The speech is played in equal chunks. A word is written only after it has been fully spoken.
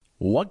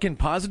What can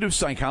positive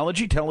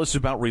psychology tell us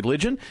about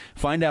religion?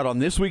 Find out on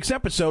this week's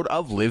episode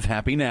of Live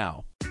Happy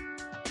Now.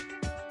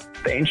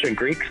 The ancient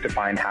Greeks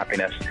defined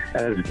happiness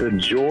as the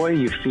joy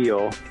you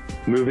feel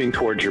moving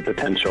towards your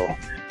potential.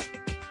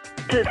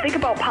 To think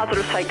about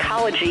positive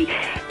psychology,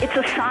 it's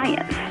a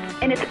science,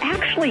 and it's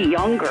actually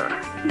younger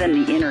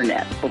than the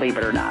internet, believe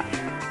it or not.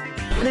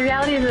 The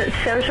reality is that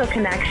social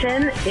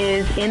connection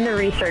is, in the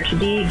research,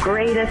 the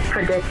greatest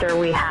predictor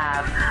we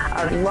have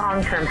of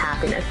long-term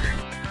happiness.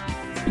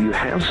 You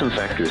have some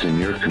factors in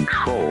your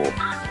control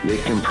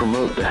that can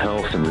promote the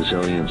health and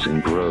resilience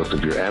and growth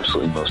of your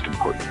absolutely most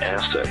important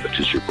asset, which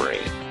is your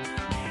brain.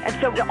 And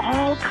so it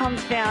all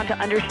comes down to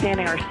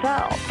understanding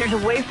ourselves. There's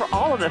a way for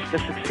all of us to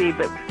succeed,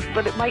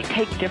 but it might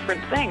take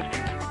different things.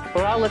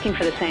 We're all looking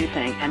for the same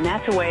thing, and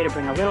that's a way to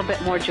bring a little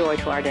bit more joy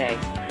to our day.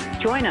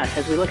 Join us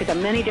as we look at the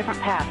many different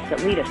paths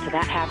that lead us to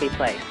that happy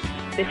place.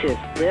 This is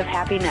Live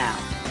Happy Now.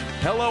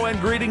 Hello and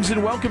greetings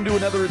and welcome to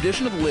another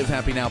edition of the Live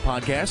Happy Now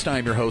podcast.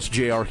 I'm your host,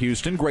 J.R.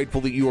 Houston. Grateful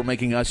that you are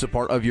making us a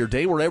part of your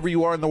day wherever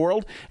you are in the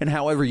world and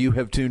however you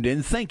have tuned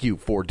in. Thank you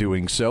for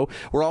doing so.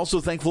 We're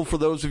also thankful for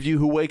those of you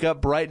who wake up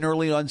bright and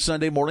early on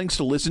Sunday mornings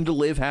to listen to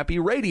Live Happy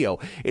Radio.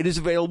 It is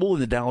available in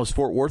the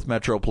Dallas-Fort Worth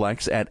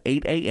Metroplex at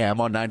 8 a.m.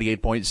 on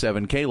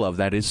 98.7 K-Love.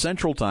 That is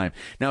Central Time.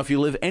 Now, if you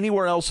live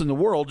anywhere else in the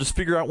world, just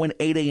figure out when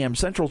 8 a.m.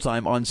 Central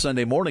Time on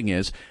Sunday morning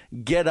is.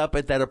 Get up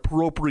at that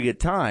appropriate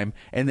time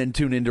and then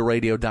tune into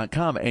radio.com.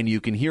 And you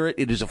can hear it.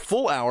 It is a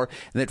full hour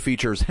that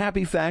features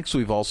happy facts.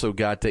 We've also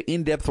got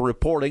in-depth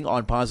reporting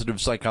on positive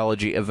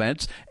psychology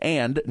events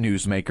and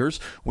newsmakers.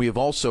 We have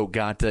also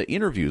got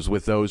interviews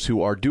with those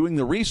who are doing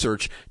the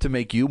research to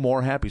make you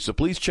more happy. So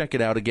please check it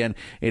out. Again,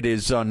 it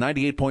is on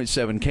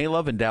 98.7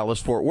 K-Love in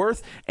Dallas-Fort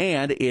Worth,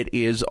 and it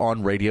is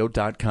on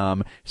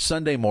radio.com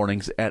Sunday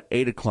mornings at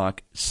 8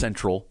 o'clock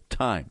Central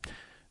Time.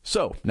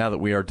 So, now that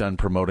we are done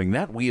promoting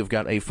that, we have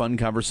got a fun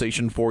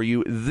conversation for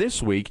you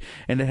this week,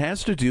 and it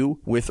has to do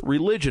with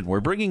religion.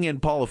 We're bringing in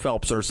Paula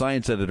Phelps, our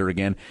science editor,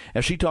 again,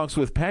 as she talks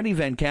with Patty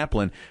Van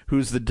Kaplan,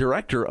 who's the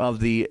director of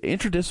the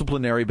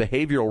Interdisciplinary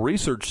Behavioral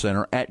Research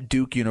Center at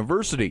Duke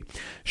University.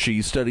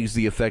 She studies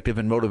the effective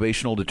and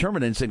motivational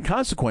determinants and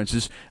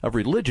consequences of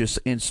religious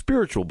and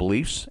spiritual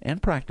beliefs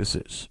and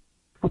practices.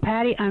 Well,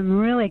 Patty, I'm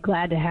really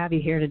glad to have you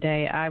here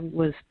today. I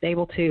was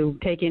able to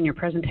take in your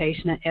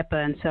presentation at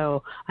IPA, and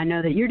so I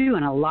know that you're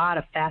doing a lot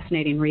of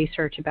fascinating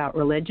research about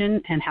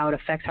religion and how it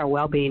affects our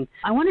well-being.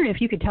 I wondered if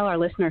you could tell our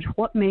listeners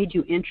what made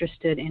you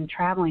interested in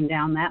traveling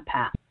down that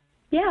path.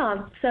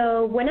 Yeah,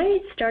 so when I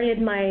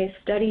started my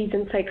studies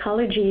in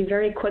psychology,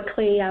 very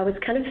quickly I was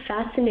kind of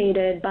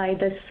fascinated by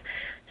this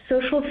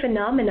social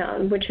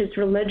phenomenon, which is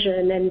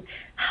religion, and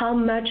how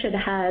much it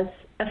has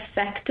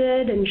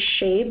affected and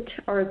shaped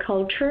our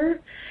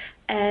culture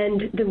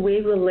and the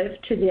way we live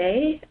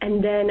today,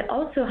 and then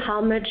also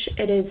how much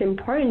it is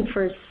important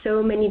for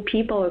so many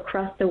people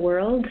across the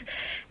world,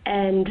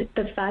 and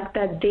the fact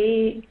that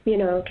they,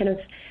 kind of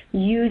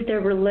use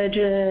their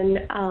religion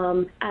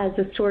as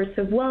a source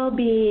of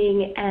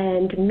well-being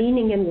and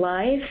meaning in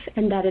life,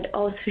 and that it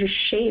also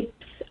shapes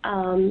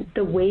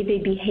the way they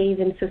behave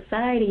in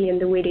society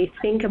and the way they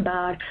think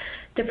about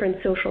different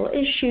social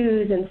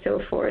issues and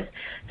so forth.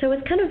 So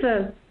it's kind of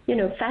a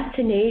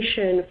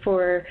fascination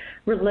for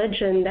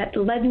religion that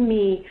led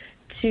me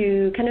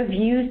to kind of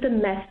use the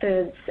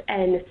methods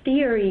and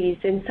theories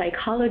in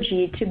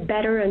psychology to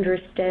better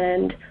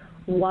understand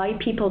why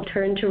people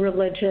turn to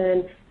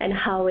religion and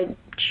how it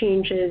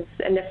changes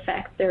and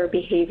affects their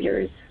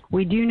behaviors.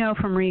 We do know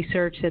from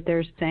research that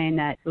they're saying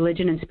that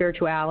religion and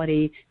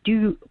spirituality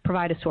do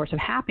provide a source of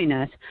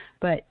happiness,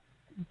 but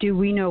do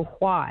we know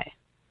why?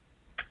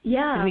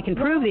 Yeah. We can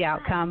prove the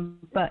outcome,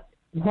 but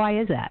why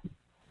is that?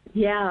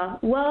 Yeah,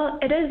 well,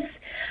 it is,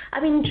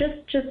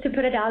 just to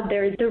put it out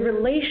there, the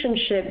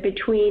relationship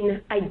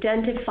between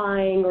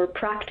identifying or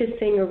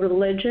practicing a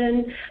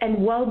religion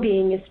and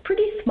well-being is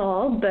pretty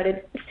small, but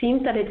it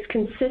seems that it's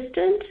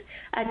consistent,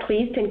 at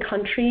least in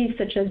countries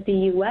such as the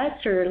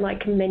U.S. or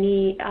like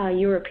many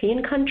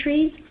European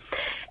countries.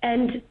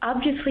 And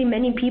obviously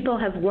many people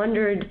have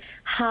wondered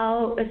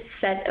how a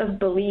set of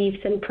beliefs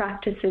and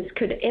practices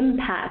could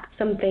impact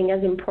something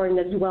as important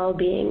as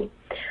well-being.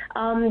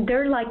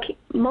 There are like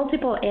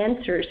multiple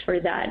answers for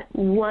that.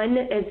 One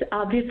is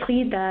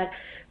obviously that,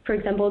 for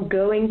example,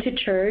 going to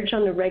church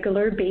on a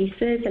regular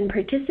basis and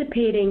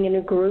participating in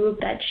a group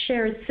that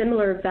shares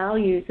similar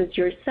values as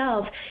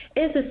yourself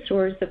is a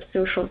source of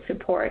social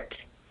support.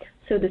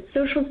 So the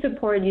social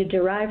support you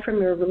derive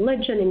from your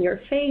religion and your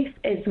faith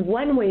is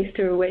one way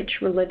through which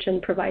religion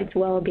provides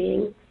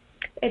well-being.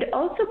 It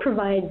also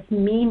provides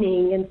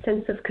meaning and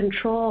sense of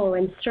control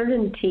and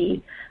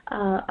certainty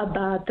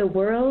about the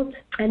world,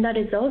 and that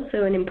is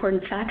also an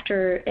important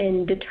factor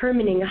in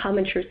determining how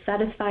much you're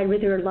satisfied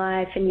with your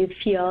life and you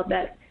feel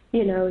that,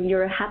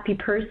 you're a happy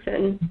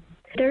person.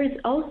 There is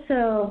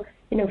also,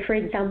 for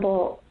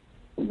example,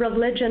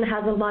 religion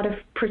has a lot of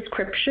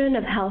prescription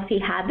of healthy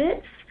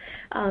habits,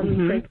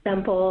 For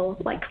example,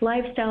 like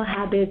lifestyle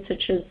habits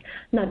such as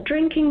not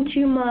drinking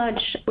too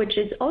much, which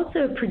is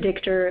also a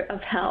predictor of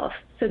health.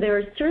 So there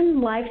are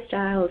certain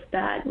lifestyles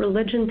that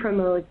religion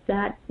promotes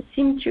that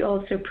seem to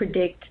also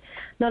predict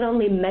not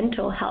only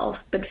mental health,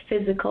 but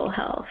physical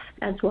health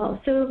as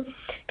well. So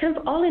kind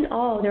of all in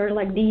all, there are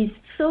like these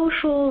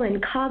social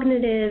and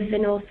cognitive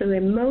and also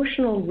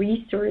emotional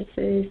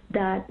resources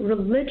that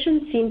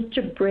religion seems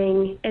to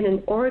bring in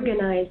an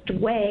organized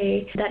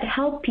way that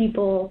help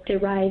people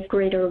derive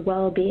greater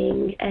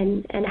well-being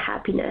and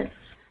happiness.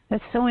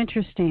 That's so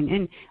interesting.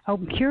 And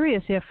I'm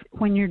curious if,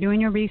 when you're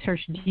doing your research,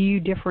 do you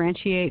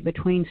differentiate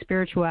between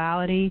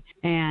spirituality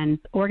and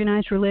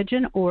organized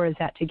religion, or is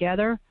that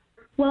together?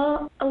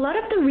 Well, a lot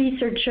of the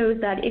research shows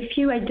that if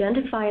you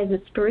identify as a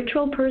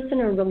spiritual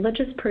person or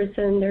religious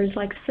person, there's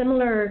like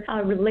similar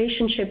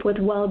relationship with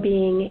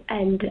well-being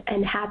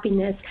and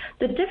happiness.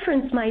 The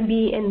difference might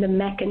be in the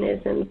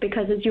mechanism,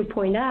 because as you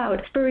point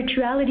out,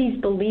 spirituality's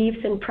beliefs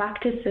and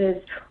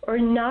practices are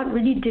not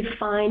really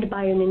defined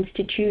by an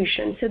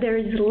institution. So there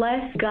is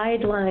less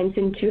guidelines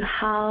into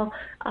how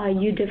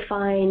you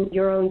define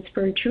your own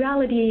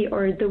spirituality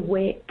or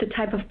the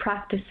type of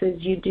practices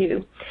you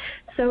do.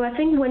 So I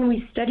think when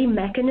we study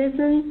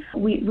mechanisms,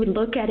 we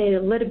look at it a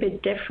little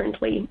bit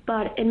differently.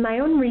 But in my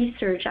own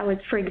research, I was,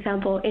 for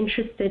example,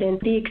 interested in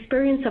the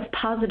experience of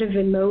positive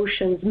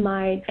emotions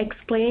might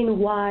explain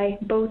why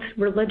both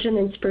religion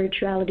and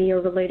spirituality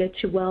are related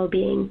to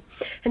well-being.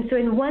 And so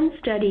in one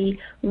study,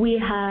 we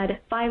had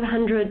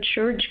 500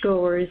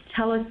 churchgoers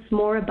tell us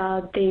more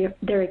about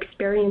their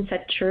experience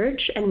at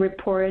church and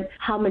report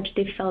how much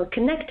they felt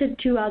connected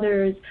to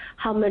others,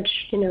 how much,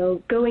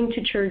 going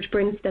to church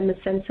brings them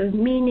a sense of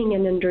meaning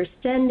and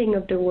understanding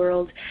of the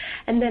world,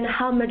 and then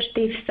how much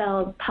they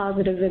felt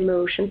positive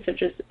emotions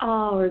such as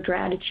awe or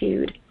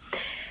gratitude.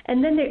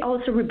 And then they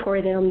also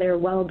reported on their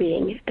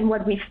well-being. And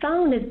what we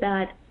found is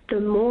that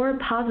the more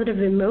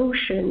positive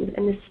emotions,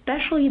 and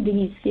especially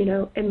these,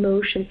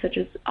 emotions such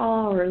as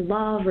awe or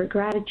love or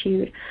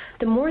gratitude,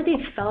 the more they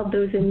felt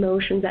those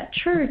emotions at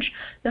church,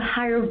 the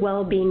higher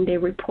well-being they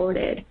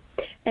reported.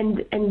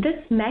 And this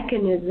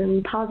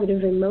mechanism,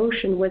 positive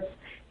emotion, was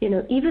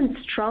even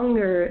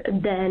stronger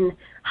than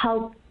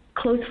how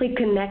closely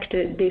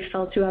connected they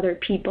felt to other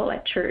people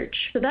at church.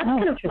 So that's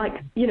kind of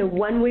like,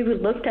 one way we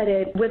looked at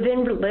it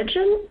within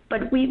religion,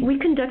 but we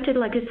conducted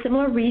like a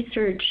similar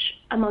research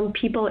among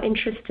people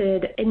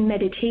interested in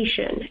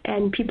meditation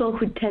and people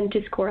who tend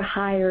to score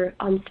higher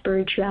on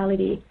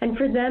spirituality. And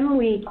for them,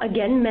 we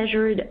again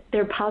measured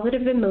their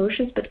positive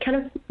emotions, but kind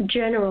of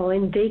general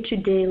in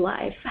day-to-day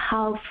life,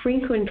 how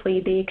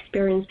frequently they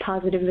experience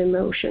positive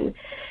emotion.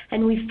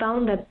 And we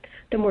found that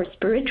the more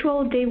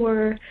spiritual they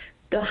were,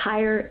 the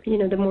higher,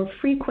 the more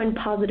frequent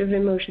positive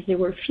emotions they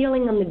were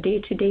feeling on the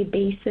day-to-day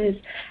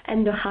basis,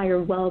 and the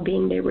higher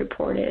well-being they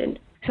reported.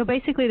 So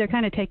basically they're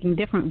kind of taking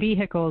different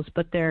vehicles,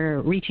 but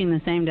they're reaching the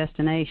same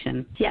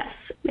destination. Yes,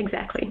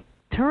 exactly.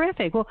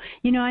 Terrific. Well,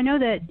 I know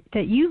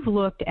that you've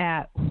looked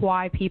at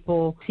why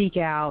people seek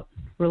out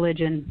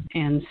religion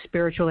and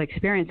spiritual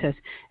experiences.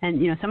 And,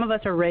 some of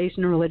us are raised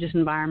in a religious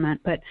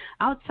environment, but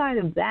outside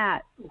of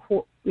that,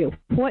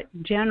 what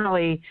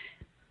generally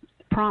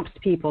prompts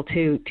people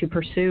to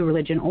pursue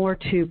religion or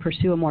to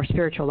pursue a more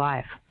spiritual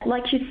life?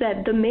 Like you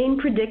said, the main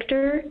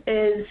predictor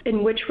is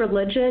in which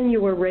religion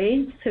you were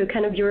raised, so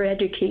kind of your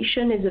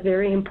education is a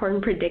very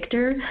important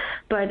predictor.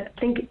 But I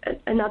think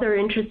another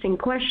interesting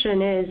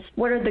question is,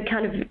 what are the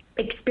kind of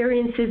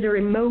experiences or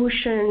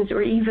emotions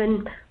or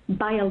even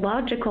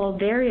biological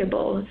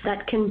variables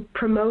that can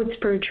promote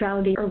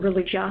spirituality or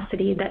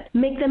religiosity that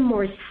make them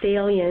more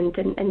salient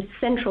and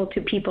central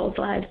to people's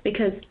lives?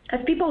 Because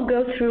as people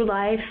go through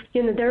life,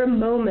 there are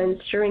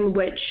moments during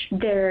which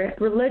their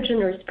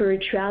religion or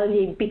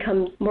spirituality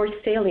becomes more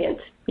salient,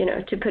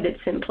 to put it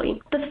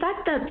simply. The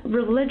fact that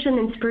religion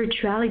and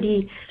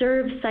spirituality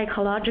serve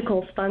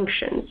psychological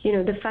functions,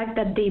 the fact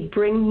that they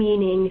bring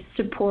meaning,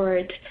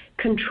 support,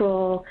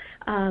 control,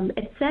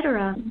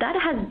 etc., that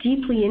has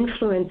deeply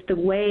influenced the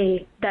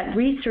way that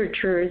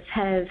researchers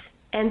have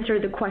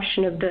answered the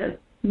question of the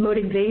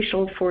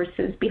motivational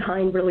forces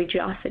behind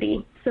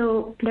religiosity.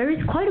 So there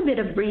is quite a bit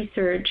of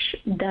research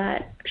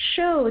that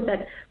shows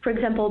that, for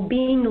example,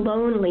 being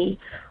lonely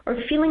or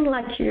feeling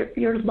like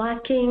you're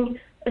lacking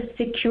a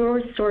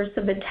secure source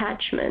of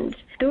attachment,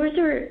 those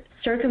are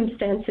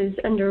circumstances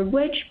under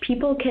which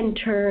people can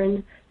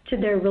turn to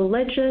their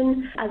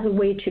religion as a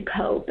way to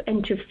cope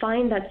and to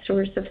find that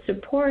source of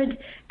support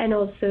and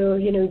also,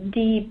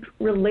 deep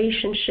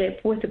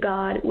relationship with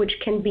God, which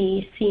can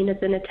be seen as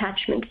an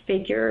attachment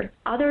figure.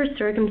 Other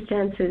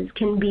circumstances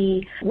can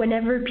be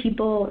whenever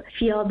people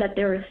feel that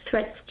there are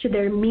threats to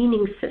their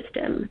meaning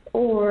system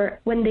or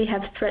when they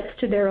have threats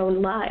to their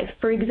own life.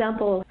 For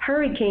example,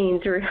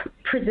 hurricanes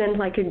present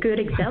like a good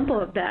example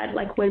of that.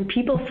 Like when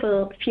people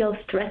feel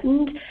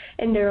threatened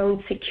in their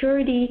own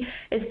security,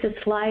 is this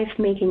life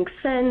making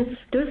sense?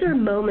 Those are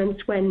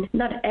moments when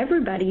not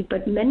everybody,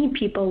 but many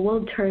people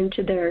will turn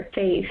to their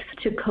faith life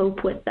to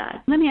cope with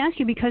that. Let me ask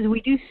you, because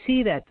we do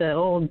see that the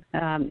old,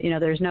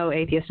 there's no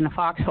atheist in a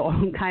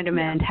foxhole kind of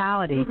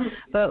mentality,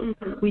 but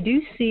we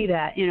do see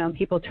that,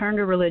 people turn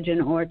to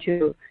religion or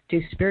to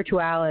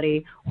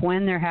spirituality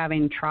when they're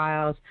having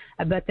trials,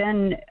 but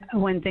then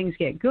when things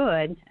get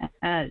good,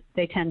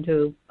 they tend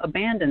to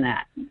abandon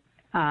that.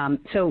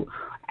 So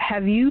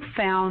have you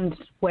found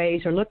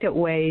ways or looked at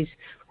ways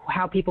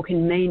how people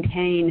can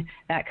maintain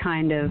that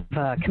kind of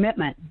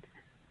commitment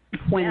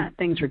when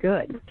things are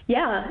good?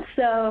 Yeah,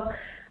 so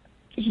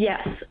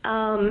yes.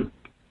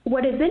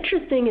 What is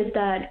interesting is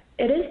that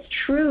it is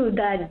true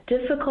that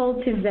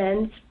difficult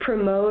events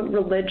promote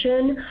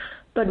religion,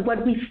 but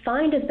what we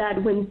find is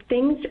that when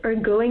things are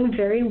going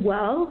very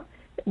well,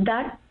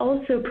 that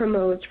also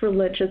promotes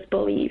religious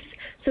beliefs.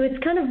 So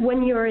it's kind of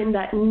when you're in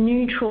that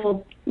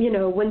neutral,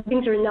 when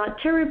things are not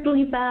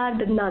terribly bad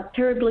but not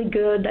terribly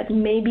good, that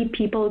maybe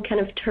people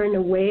kind of turn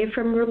away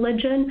from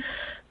religion.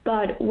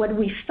 But what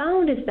we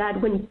found is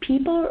that when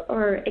people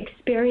are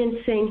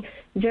experiencing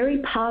very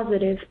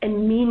positive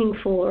and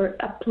meaningful or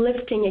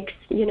uplifting,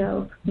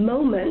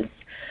 moments,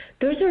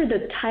 those are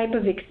the type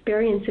of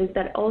experiences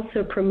that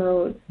also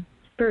promote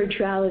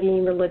spirituality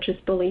and religious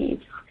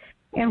beliefs.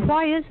 And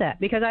why is that?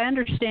 Because I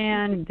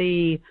understand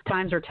the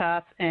times are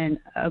tough and,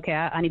 okay,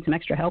 I need some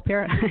extra help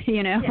here,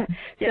 Yeah.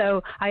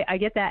 So I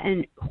get that.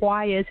 And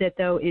why is it,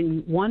 though,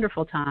 in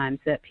wonderful times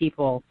that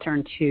people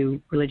turn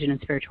to religion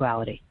and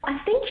spirituality? I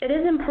think it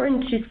is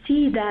important to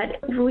see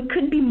that we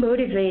could be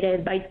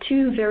motivated by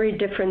two very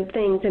different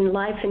things in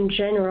life in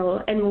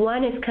general. And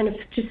one is kind of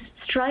just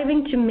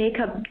striving to make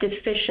up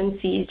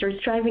deficiencies or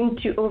striving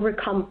to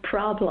overcome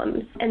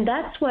problems. And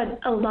that's what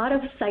a lot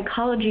of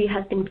psychology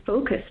has been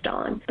focused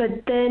on. But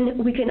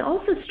then we can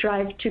also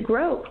strive to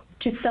grow,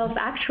 to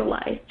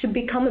self-actualize, to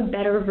become a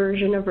better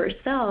version of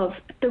ourselves,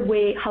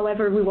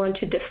 however we want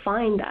to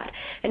define that.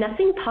 And I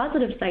think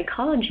positive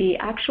psychology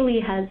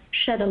actually has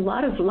shed a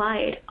lot of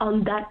light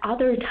on that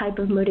other type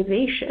of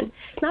motivation.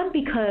 It's not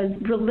because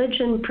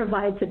religion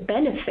provides a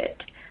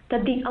benefit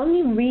that the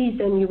only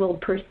reason you will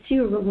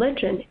pursue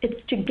religion is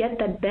to get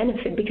that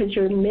benefit because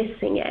you're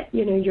missing it,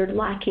 you're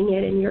lacking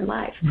it in your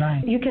life.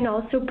 Right. You can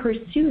also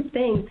pursue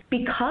things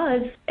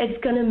because it's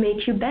going to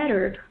make you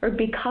better or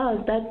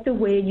because that's the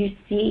way you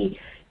see,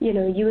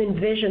 you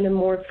envision a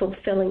more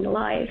fulfilling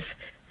life.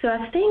 So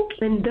I think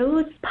in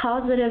those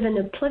positive and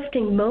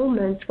uplifting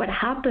moments, what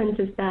happens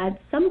is that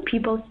some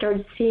people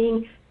start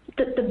seeing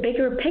the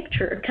bigger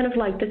picture, kind of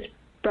like this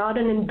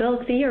broaden and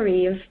build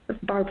theory of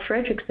Barb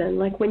Fredrickson.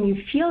 Like when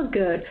you feel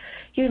good,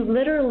 you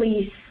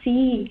literally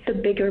see the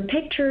bigger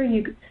picture,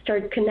 you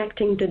start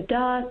connecting the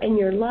dots in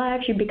your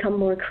life, you become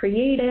more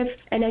creative.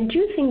 And I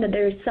do think that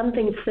there is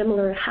something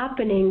similar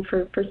happening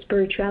for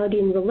spirituality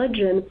and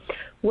religion,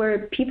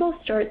 where people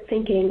start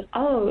thinking,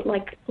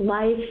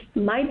 life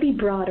might be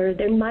broader,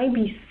 there might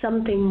be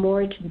something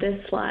more to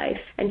this life.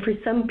 And for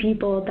some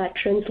people that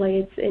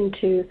translates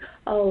into,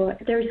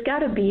 there's got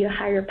to be a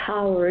higher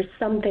power or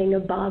something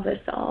above us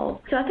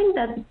all. So I think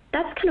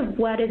that's kind of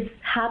what is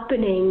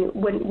happening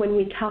when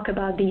we talk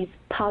about these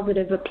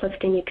positive,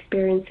 uplifting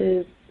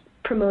experiences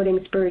promoting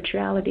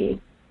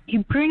spirituality.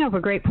 You bring up a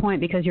great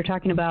point because you're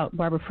talking about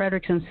Barbara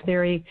Fredrickson's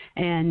theory,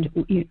 and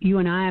you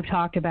and I have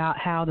talked about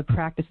how the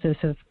practices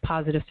of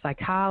positive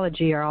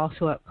psychology are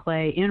also at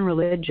play in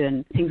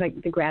religion, things like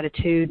the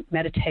gratitude,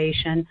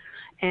 meditation.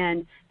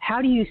 And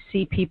how do you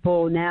see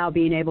people now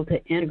being able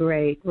to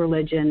integrate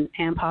religion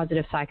and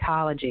positive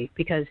psychology?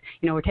 Because,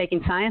 we're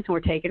taking science and we're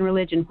taking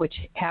religion, which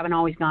haven't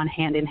always gone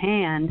hand in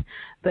hand,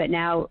 but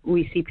now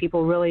we see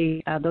people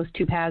really, those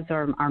two paths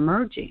are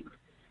merging.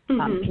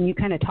 Can you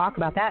kind of talk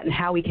about that and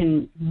how we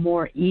can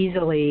more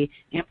easily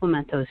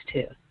implement those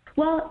two?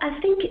 Well,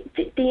 I think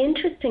the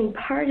interesting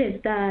part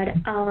is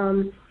that,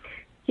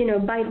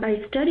 by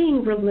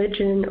studying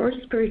religion or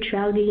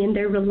spirituality and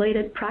their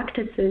related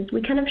practices,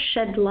 we kind of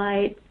shed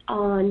light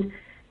on,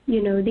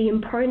 the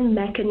important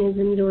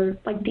mechanisms or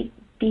like the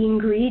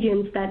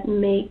ingredients that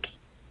make,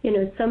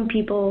 some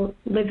people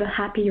live a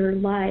happier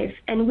life.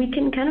 And we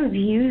can kind of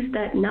use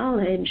that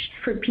knowledge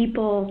for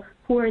people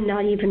who are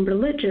not even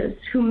religious,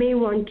 who may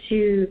want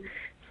to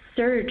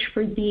search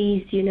for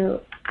these,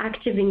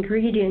 active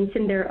ingredients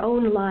in their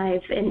own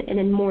life and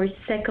in more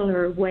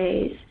secular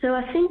ways. So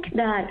I think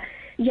that,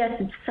 yes,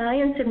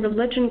 science and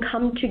religion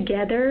come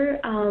together,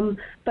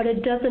 but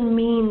it doesn't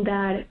mean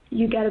that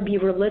you got to be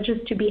religious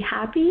to be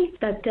happy.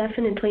 That's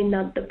definitely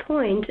not the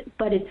point,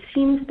 but it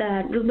seems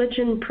that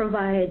religion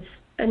provides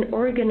an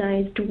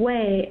organized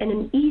way and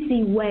an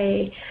easy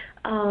way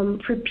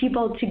for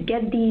people to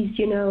get these,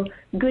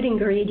 good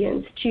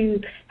ingredients, to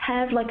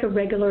have like a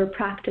regular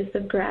practice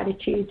of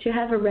gratitude, to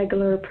have a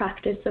regular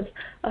practice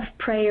of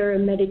prayer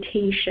and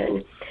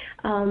meditation.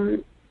 I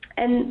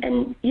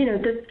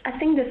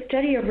think the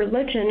study of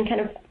religion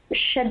kind of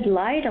shed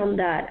light on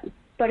that,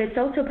 but it's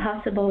also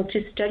possible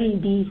to study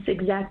these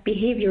exact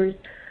behaviors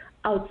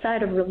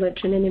outside of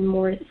religion and in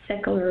more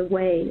secular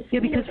ways.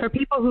 Yeah, because for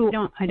people who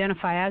don't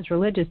identify as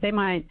religious, they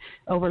might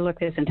overlook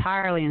this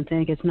entirely and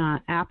think it's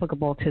not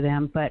applicable to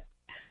them. But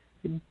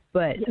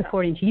but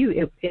according to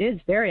you, it is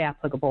very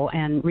applicable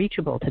and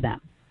reachable to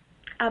them.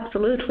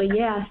 Absolutely,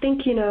 yeah. I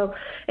think,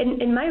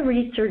 in my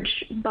research,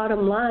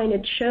 bottom line,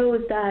 it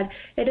shows that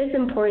it is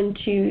important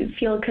to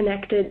feel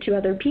connected to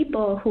other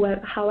people,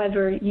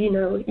 however,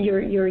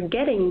 you're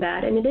getting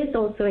that. And it is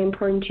also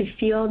important to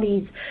feel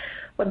these,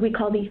 what we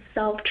call these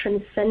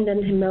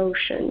self-transcendent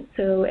emotions.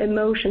 So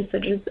emotions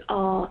such as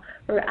awe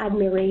or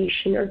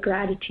admiration or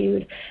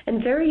gratitude.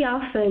 And very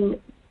often,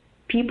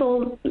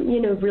 people,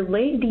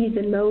 relate these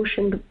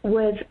emotions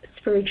with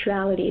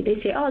spirituality.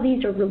 They say, oh,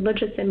 these are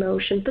religious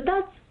emotions, but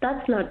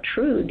that's not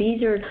true.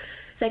 These are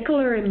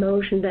secular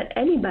emotions that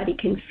anybody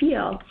can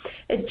feel.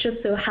 It just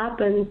so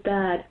happens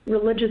that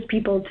religious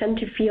people tend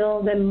to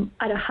feel them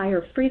at a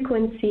higher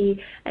frequency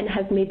and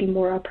have maybe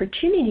more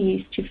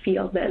opportunities to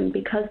feel them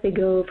because they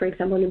go, for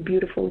example, in a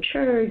beautiful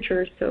church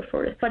or so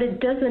forth. But it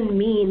doesn't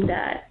mean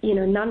that,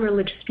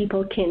 non-religious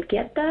people can't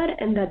get that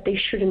and that they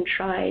shouldn't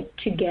try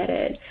to get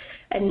it.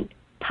 And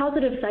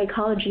positive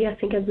psychology, I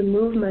think, as a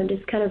movement is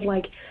kind of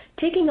like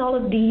taking all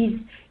of these,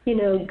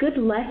 good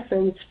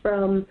lessons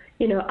from,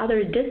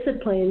 other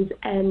disciplines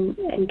and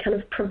kind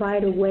of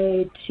provide a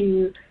way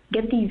to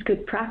get these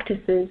good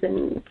practices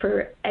and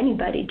for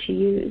anybody to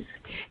use.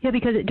 Yeah,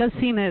 because it does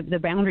seem that the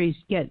boundaries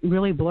get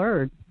really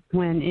blurred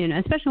when,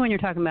 especially when you're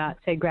talking about,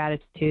 say,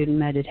 gratitude and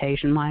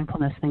meditation,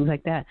 mindfulness, things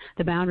like that.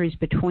 The boundaries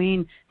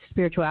between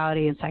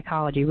spirituality and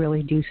psychology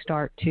really do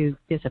start to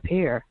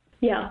disappear.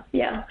 Yeah,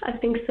 I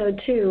think so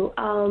too.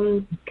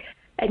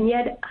 And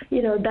yet,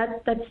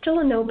 that's still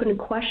an open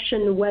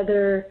question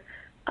whether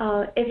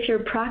if you're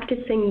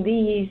practicing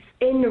these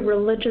in a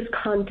religious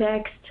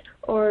context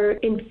or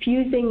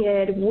infusing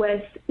it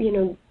with,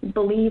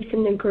 beliefs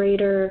in a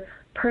greater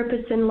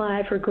purpose in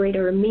life or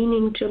greater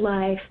meaning to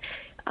life,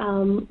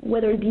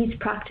 whether these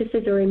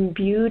practices are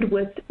imbued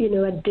with,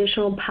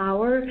 additional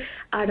power,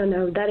 I don't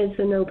know. That is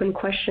an open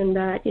question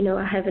that,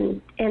 I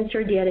haven't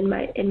answered yet in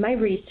my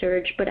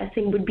research, but I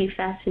think would be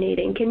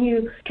fascinating. Can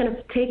you kind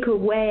of take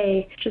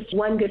away just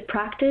one good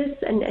practice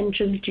and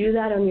just do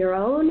that on your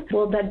own?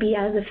 Will that be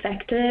as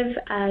effective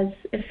as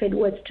if it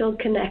was still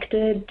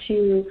connected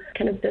to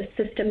kind of the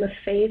system of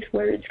faith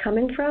where it's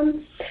coming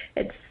from?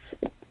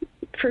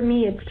 For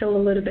me, it's still a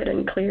little bit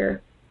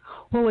unclear.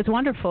 Well, what's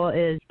wonderful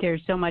is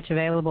there's so much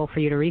available for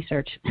you to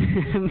research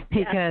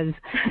because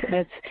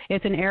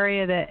it's an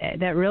area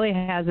that really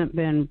hasn't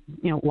been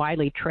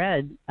widely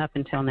tread up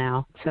until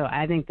now. So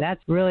I think that's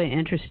really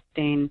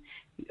interesting.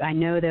 I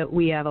know that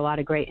we have a lot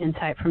of great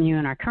insight from you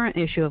in our current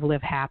issue of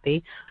Live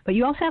Happy, but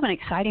you also have an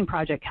exciting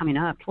project coming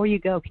up. Before you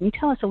go, can you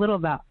tell us a little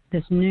about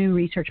this new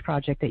research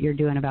project that you're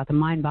doing about the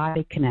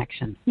mind-body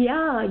connection?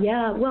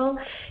 Yeah. Well,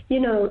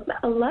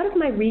 a lot of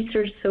my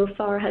research so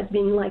far has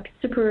been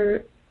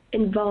super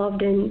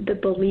involved in the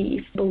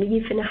belief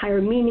in a higher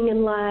meaning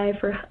in life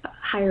or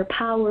higher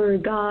power or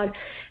God,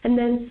 and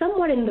then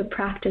somewhat in the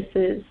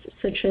practices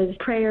such as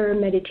prayer,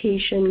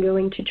 meditation,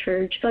 going to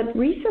church. But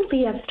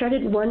recently I've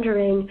started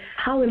wondering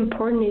how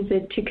important is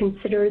it to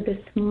consider this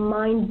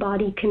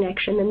mind-body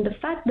connection and the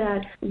fact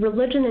that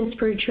religion and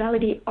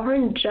spirituality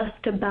aren't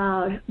just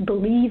about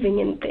believing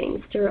in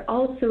things. They're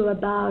also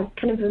about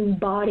kind of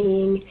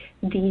embodying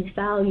these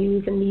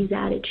values and these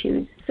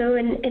attitudes. So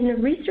in the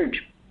research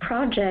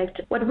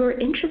project, what we're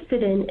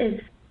interested in is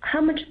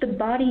how much the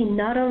body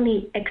not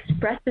only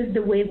expresses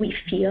the way we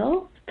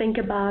feel. Think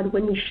about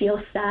when we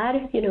feel sad,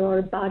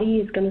 our body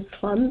is going to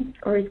slump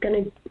or is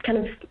going to kind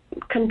of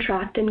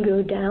contract and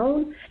go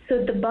down.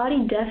 So the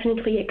body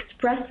definitely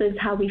expresses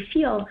how we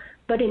feel,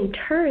 but in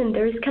turn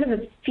there is kind of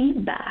a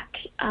feedback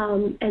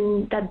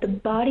and that the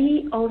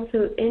body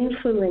also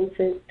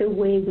influences the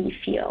way we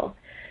feel.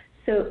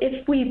 So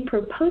if we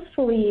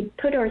purposefully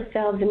put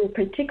ourselves in a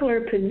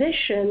particular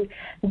position,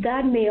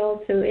 that may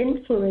also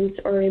influence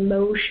our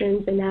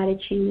emotions and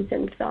attitudes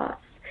and thoughts.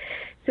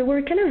 So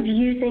we're kind of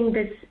using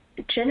this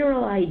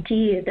general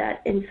idea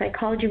that in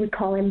psychology we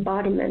call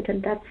embodiment,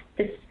 and that's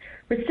this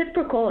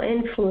reciprocal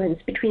influence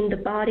between the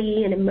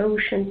body and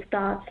emotions,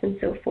 thoughts, and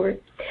so forth.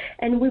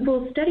 And we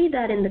will study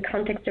that in the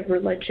context of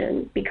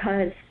religion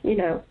because,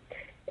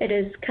 it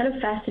is kind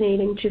of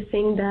fascinating to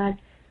think that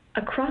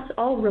across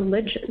all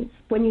religions,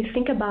 when you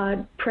think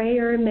about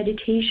prayer,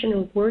 meditation,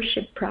 or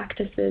worship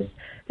practices,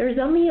 there's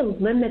only a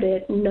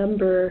limited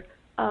number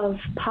of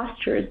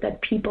postures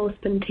that people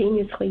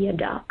spontaneously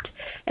adopt.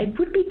 It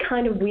would be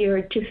kind of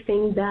weird to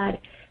think that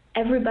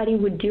everybody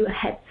would do a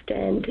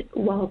headstand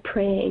while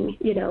praying,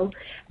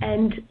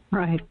 and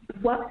right.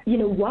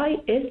 Why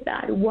is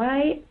that?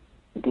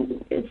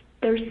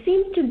 There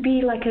seems to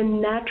be like a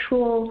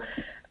natural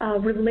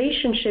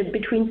relationship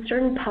between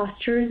certain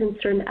postures and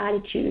certain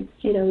attitudes,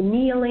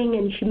 kneeling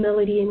and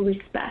humility and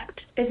respect.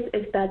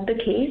 Is that the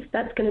case?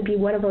 That's going to be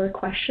one of our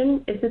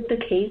questions. Is it the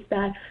case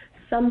that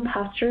some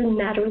postures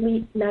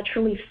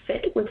naturally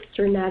fit with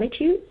certain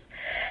attitudes?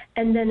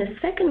 And then a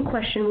second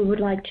question we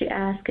would like to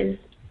ask is,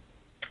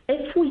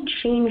 if we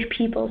change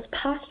people's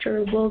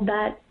posture, will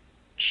that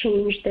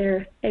change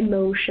their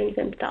emotions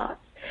and thoughts?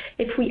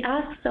 if we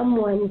ask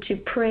someone to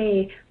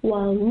pray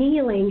while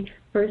kneeling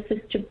versus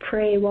to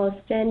pray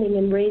while standing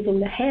and raising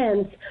the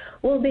hands,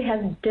 well, they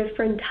have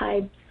different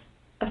types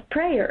of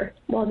prayer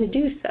while they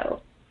do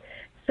so.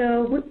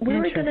 So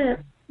we're going to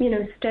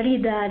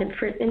study that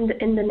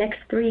in the next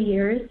 3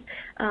 years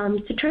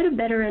to try to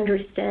better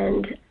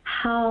understand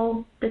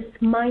how this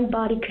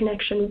mind-body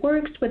connection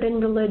works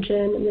within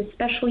religion, and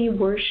especially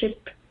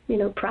worship,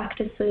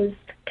 practices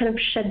kind of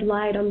shed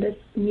light on this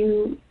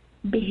new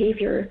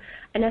behavior.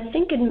 And I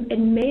think it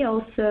may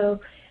also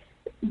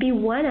be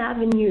one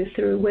avenue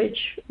through which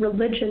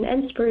religion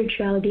and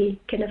spirituality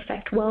can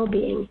affect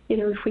well-being.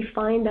 If we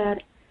find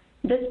that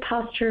this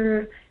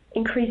posture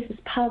increases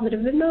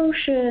positive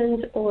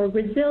emotions or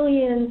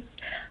resilience,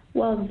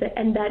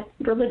 and that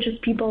religious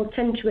people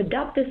tend to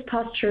adopt this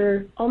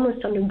posture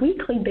almost on a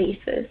weekly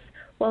basis,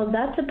 well,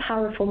 that's a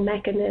powerful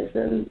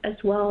mechanism as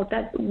well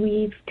that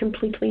we've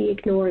completely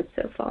ignored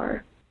so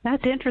far.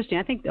 That's interesting.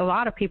 I think a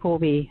lot of people will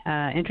be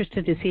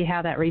interested to see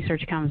how that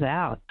research comes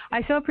out.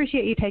 I so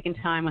appreciate you taking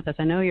time with us.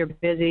 I know you're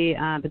busy,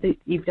 but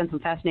you've done some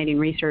fascinating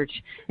research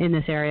in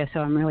this area,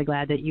 so I'm really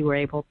glad that you were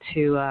able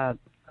to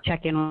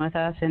check in with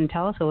us and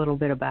tell us a little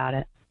bit about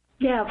it.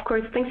 Yeah, of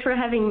course. Thanks for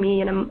having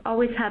me, and I'm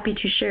always happy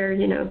to share,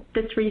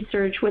 this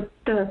research with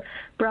the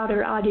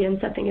broader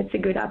audience. I think it's a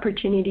good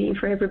opportunity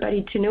for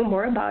everybody to know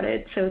more about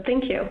it, so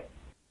thank you.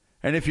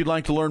 And if you'd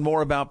like to learn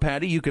more about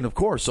Patty, you can, of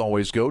course,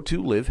 always go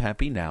to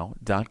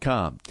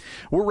livehappynow.com.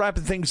 We're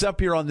wrapping things up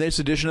here on this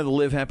edition of the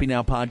Live Happy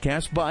Now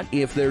podcast, but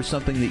if there's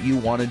something that you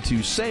wanted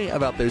to say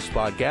about this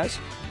podcast,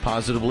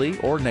 positively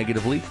or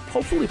negatively,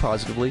 hopefully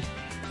positively,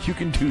 you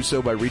can do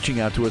so by reaching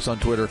out to us on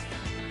Twitter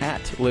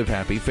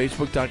 @LiveHappy,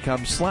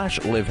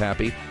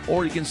 Facebook.com/LiveHappy,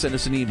 or you can send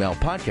us an email,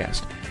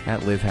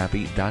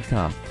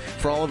 podcast@livehappy.com.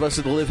 For all of us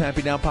at the Live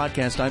Happy Now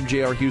podcast, I'm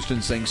J.R.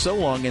 Houston saying so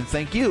long and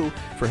thank you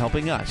for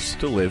helping us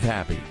to live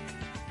happy.